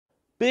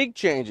Big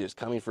changes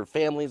coming for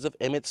families of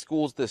Emmett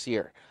schools this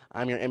year.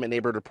 I'm your Emmett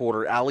neighborhood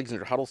reporter,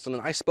 Alexander Huddleston,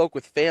 and I spoke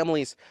with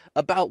families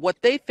about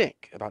what they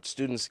think about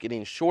students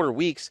getting shorter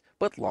weeks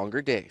but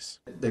longer days.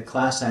 The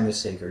class time is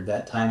sacred.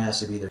 That time has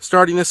to be there.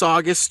 Starting this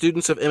August,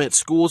 students of Emmett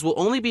schools will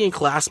only be in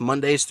class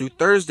Mondays through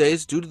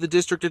Thursdays due to the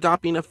district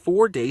adopting a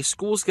 4-day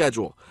school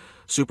schedule.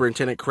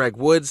 Superintendent Craig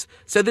Woods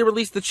said they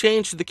released the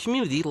change to the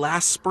community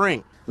last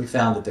spring. We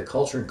found that the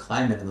culture and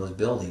climate in those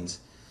buildings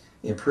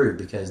improved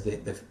because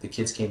the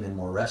kids came in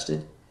more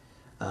rested.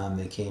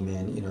 They came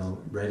in,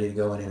 ready to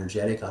go and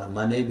energetic on a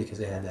Monday because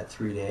they had that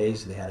 3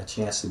 days. They had a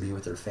chance to be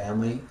with their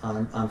family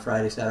on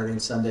Friday, Saturday,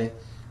 and Sunday.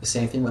 The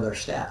same thing with our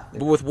staff.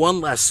 But with one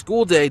less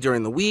school day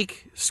during the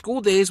week,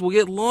 school days will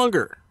get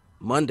longer,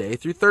 Monday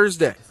through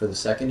Thursday. For the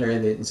secondary,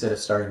 instead of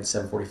starting at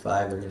 7:45,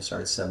 they're going to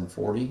start at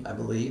 7:40, I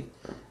believe.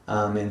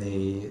 And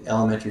the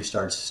elementary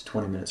starts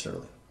 20 minutes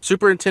early.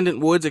 Superintendent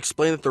Woods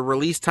explained that the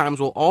release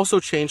times will also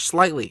change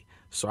slightly,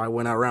 so I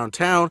went out around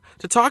town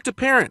to talk to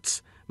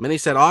parents. Many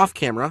said off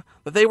camera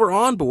that they were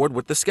on board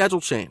with the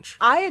schedule change.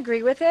 I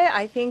agree with it.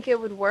 I think it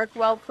would work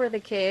well for the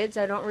kids.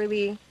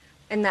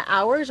 And the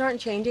hours aren't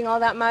changing all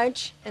that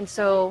much. And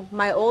so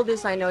my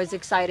oldest, I know, is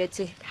excited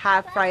to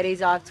have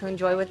Fridays off to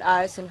enjoy with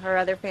us and her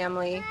other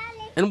family.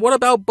 And what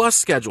about bus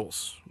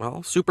schedules?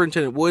 Well,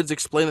 Superintendent Woods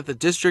explained that the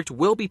district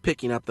will be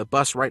picking up the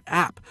Bus Right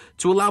app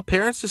to allow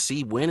parents to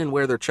see when and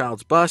where their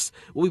child's bus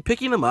will be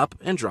picking them up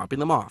and dropping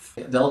them off.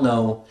 They'll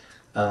know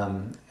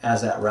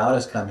as that route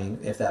is coming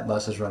if that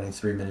bus is running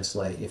 3 minutes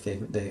late. If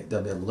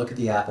they'll be able to look at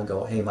the app and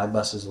go, hey, my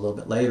bus is a little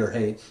bit late, or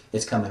hey,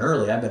 it's coming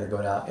early, I better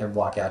go out and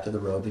walk out to the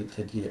road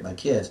to get my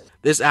kids.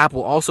 This app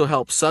will also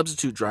help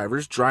substitute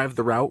drivers drive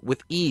the route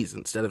with ease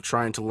instead of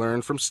trying to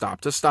learn from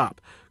stop to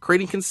stop,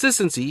 creating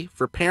consistency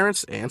for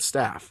parents and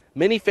staff.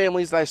 Many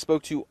families that I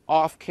spoke to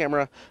off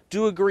camera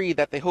do agree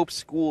that they hope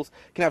schools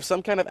can have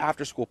some kind of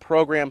after-school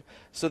program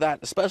so that,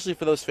 especially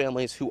for those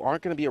families who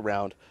aren't going to be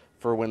around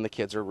for when the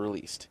kids are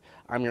released.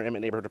 I'm your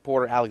Emmett neighborhood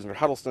reporter, Alexander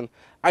Huddleston,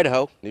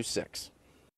 Idaho News 6.